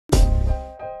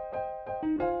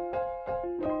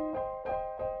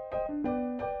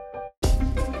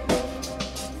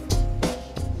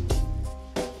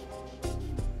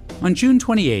On June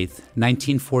 28,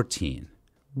 1914,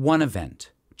 one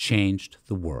event changed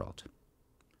the world.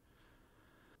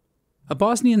 A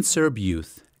Bosnian-Serb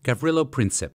youth, Gavrilo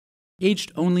Princip,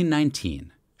 aged only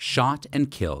 19, shot and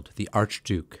killed the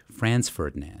Archduke Franz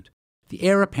Ferdinand, the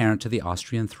heir apparent to the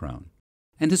Austrian throne,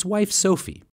 and his wife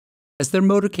Sophie, as their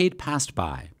motorcade passed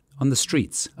by on the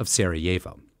streets of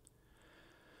Sarajevo.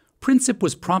 Princip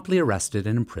was promptly arrested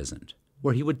and imprisoned,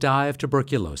 where he would die of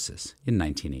tuberculosis in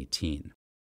 1918.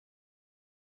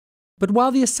 But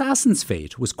while the assassin's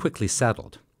fate was quickly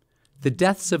settled, the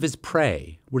deaths of his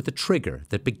prey were the trigger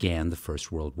that began the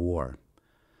First World War.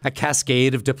 A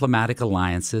cascade of diplomatic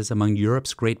alliances among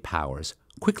Europe's great powers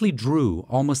quickly drew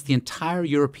almost the entire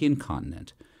European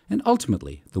continent, and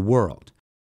ultimately the world,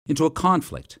 into a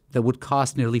conflict that would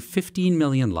cost nearly 15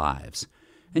 million lives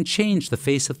and change the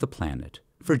face of the planet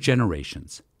for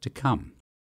generations to come.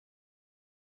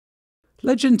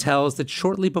 Legend tells that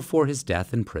shortly before his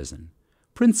death in prison,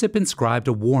 Princip inscribed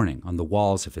a warning on the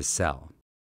walls of his cell.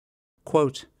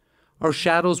 Quote, "Our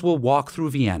shadows will walk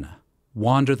through Vienna,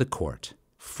 wander the court,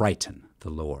 frighten the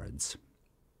lords."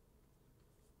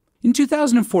 In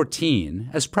 2014,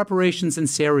 as preparations in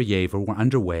Sarajevo were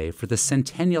underway for the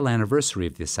centennial anniversary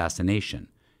of the assassination,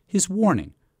 his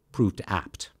warning proved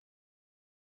apt.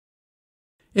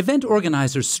 Event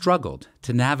organizers struggled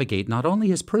to navigate not only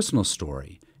his personal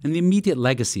story and the immediate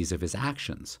legacies of his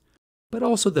actions, but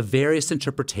also the various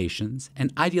interpretations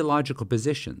and ideological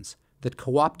positions that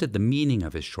co-opted the meaning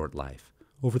of his short life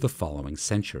over the following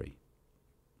century.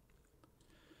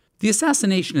 The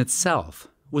assassination itself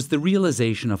was the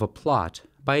realization of a plot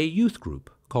by a youth group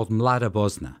called Mlada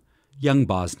Bosna, Young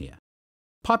Bosnia,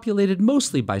 populated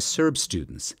mostly by Serb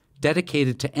students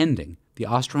dedicated to ending the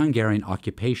Austro-Hungarian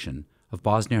occupation of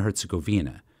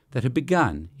Bosnia-Herzegovina that had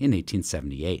begun in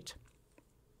 1878.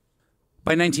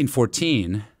 By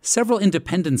 1914, several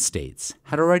independent states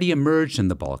had already emerged in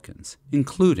the Balkans,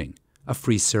 including a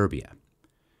free Serbia.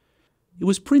 It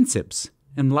was Princip's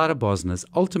and Mlada Bosna's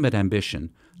ultimate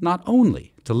ambition not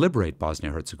only to liberate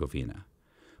Bosnia-Herzegovina,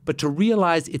 but to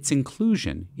realize its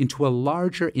inclusion into a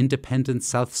larger independent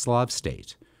South Slav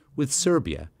state with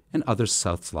Serbia and other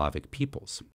South Slavic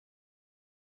peoples.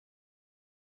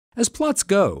 As plots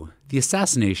go, the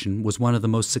assassination was one of the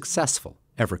most successful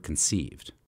ever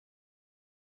conceived.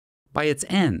 By its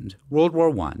end, World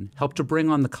War I helped to bring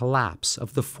on the collapse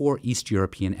of the four East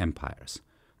European empires,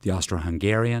 the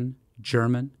Austro-Hungarian,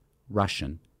 German,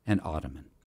 Russian, and Ottoman,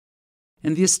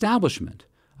 and the establishment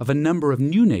of a number of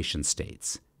new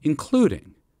nation-states,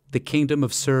 including the Kingdom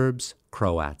of Serbs,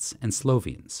 Croats, and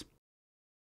Slovenes.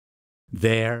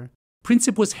 There,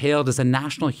 Princip was hailed as a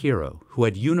national hero who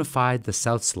had unified the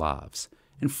South Slavs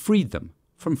and freed them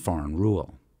from foreign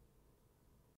rule.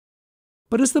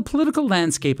 But as the political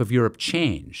landscape of Europe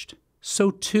changed,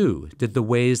 so too did the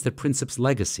ways that Princip's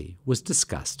legacy was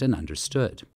discussed and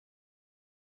understood.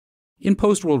 In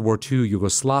post-World War II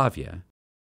Yugoslavia,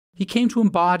 he came to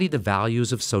embody the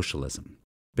values of socialism,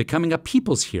 becoming a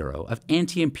people's hero of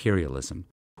anti-imperialism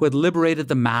who had liberated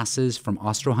the masses from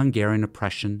Austro-Hungarian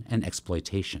oppression and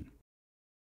exploitation.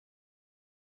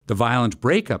 The violent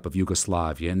breakup of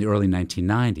Yugoslavia in the early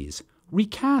 1990s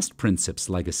recast Princip's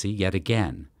legacy yet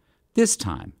again, this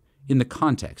time in the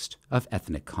context of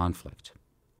ethnic conflict.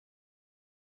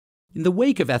 In the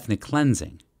wake of ethnic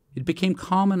cleansing, it became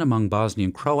common among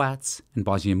Bosnian Croats and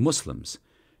Bosnian Muslims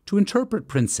to interpret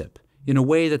Princip in a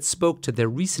way that spoke to their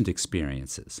recent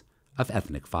experiences of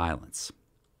ethnic violence.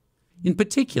 In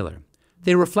particular,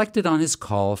 they reflected on his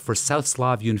call for South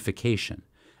Slav unification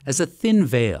as a thin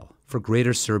veil for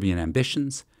greater Serbian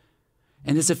ambitions,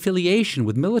 and his affiliation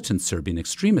with militant Serbian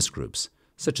extremist groups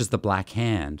such as the Black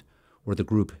Hand or the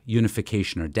group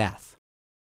Unification or Death,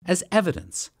 as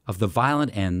evidence of the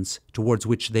violent ends towards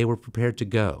which they were prepared to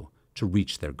go to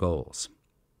reach their goals.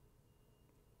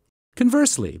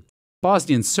 Conversely,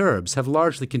 Bosnian Serbs have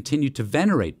largely continued to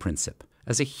venerate Princip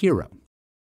as a hero,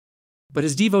 but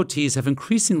his devotees have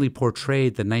increasingly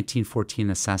portrayed the 1914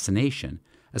 assassination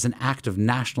as an act of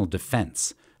national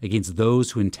defense against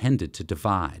those who intended to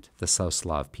divide the South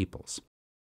Slav peoples.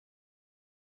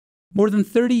 More than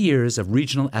 30 years of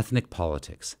regional ethnic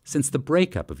politics since the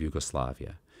breakup of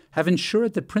Yugoslavia have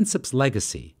ensured that Princip's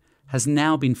legacy has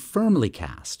now been firmly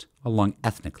cast along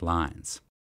ethnic lines.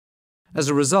 As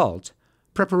a result,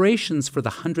 preparations for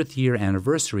the 100th year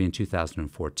anniversary in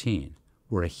 2014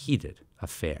 were a heated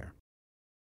affair.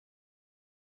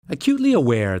 Acutely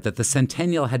aware that the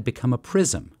centennial had become a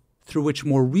prism through which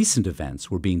more recent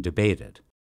events were being debated,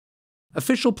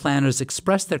 official planners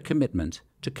expressed their commitment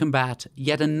to combat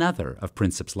yet another of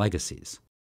Princip's legacies.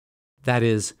 That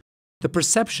is, the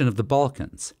perception of the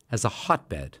Balkans as a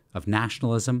hotbed of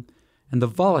nationalism and the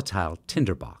volatile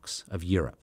tinderbox of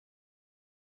Europe.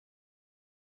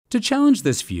 To challenge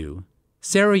this view,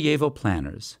 Sarajevo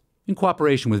planners, in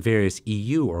cooperation with various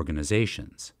EU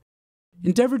organizations,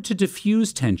 endeavored to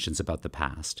diffuse tensions about the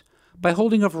past by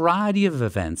holding a variety of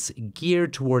events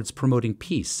geared towards promoting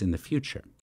peace in the future,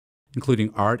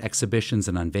 including art exhibitions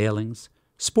and unveilings,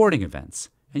 sporting events,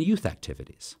 and youth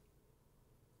activities.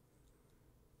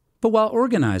 But while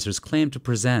organizers claimed to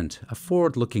present a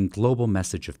forward-looking global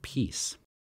message of peace,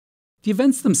 the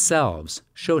events themselves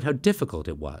showed how difficult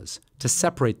it was to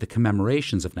separate the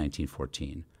commemorations of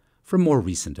 1914 from more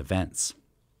recent events.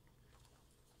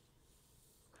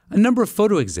 A number of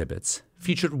photo exhibits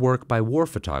featured work by war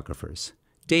photographers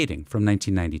dating from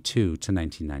 1992 to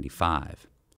 1995.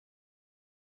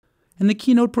 And the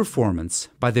keynote performance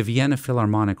by the Vienna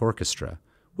Philharmonic Orchestra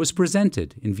was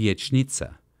presented in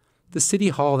Viecnica, the city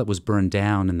hall that was burned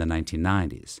down in the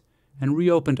 1990s and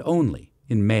reopened only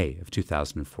in May of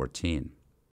 2014.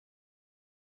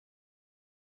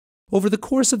 Over the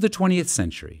course of the 20th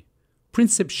century,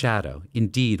 Princip's shadow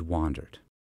indeed wandered,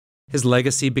 his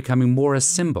legacy becoming more a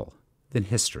symbol than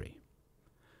history.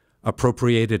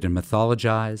 Appropriated and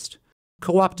mythologized,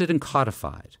 co-opted and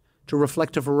codified to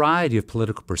reflect a variety of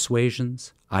political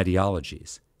persuasions,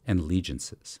 ideologies, and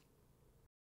allegiances.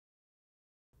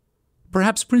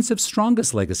 Perhaps Princip's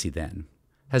strongest legacy, then,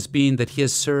 has been that he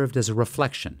has served as a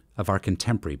reflection of our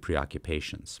contemporary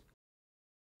preoccupations.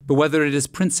 But whether it is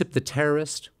Princip the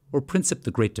terrorist or Princip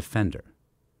the great defender,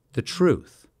 the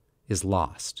truth is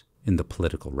lost in the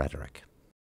political rhetoric.